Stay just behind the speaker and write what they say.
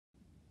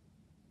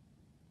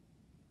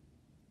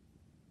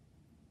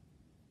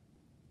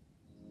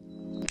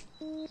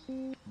I'm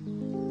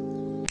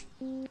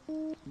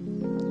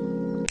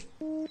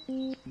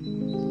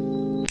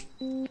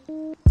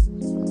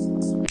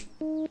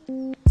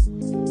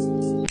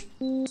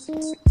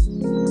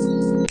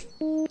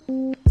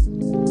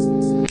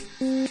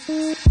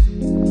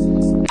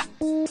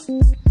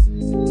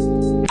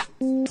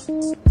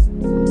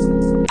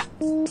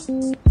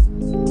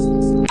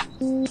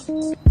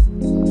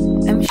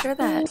sure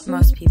that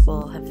most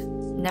people have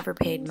never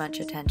paid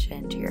much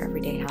attention to your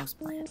everyday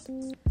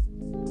houseplant.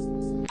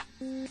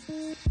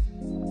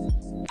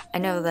 I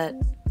know that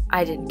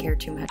I didn't care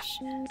too much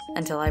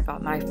until I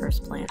bought my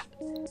first plant.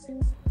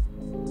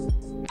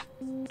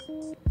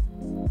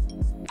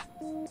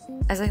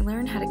 As I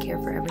learned how to care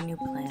for every new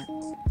plant,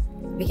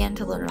 I began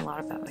to learn a lot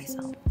about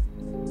myself.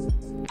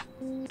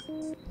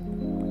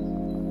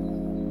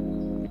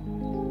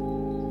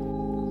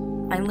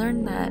 I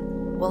learned that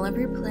while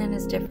every plant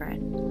is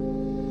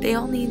different, they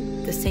all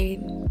need the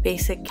same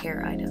basic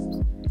care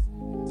items.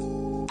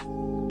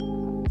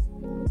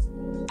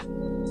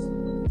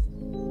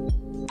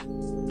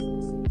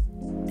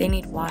 They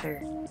need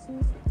water,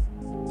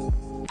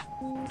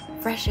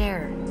 fresh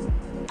air,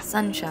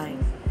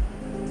 sunshine,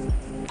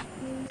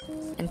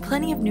 and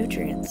plenty of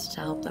nutrients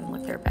to help them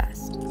look their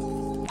best.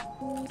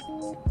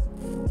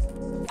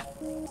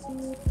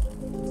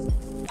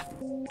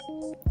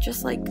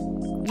 Just like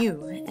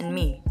you and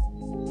me.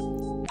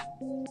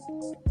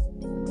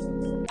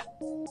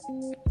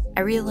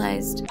 I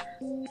realized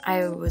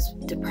I was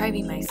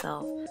depriving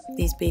myself of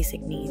these basic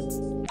needs.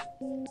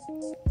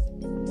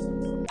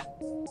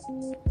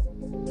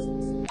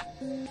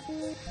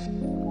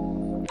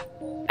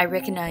 I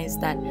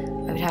recognized that I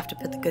would have to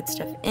put the good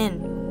stuff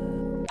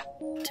in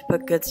to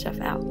put good stuff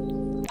out.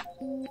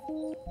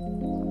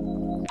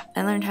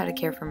 I learned how to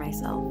care for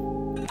myself.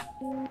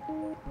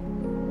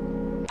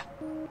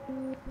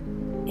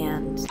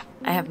 And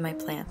I have my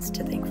plants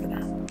to thank for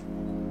that.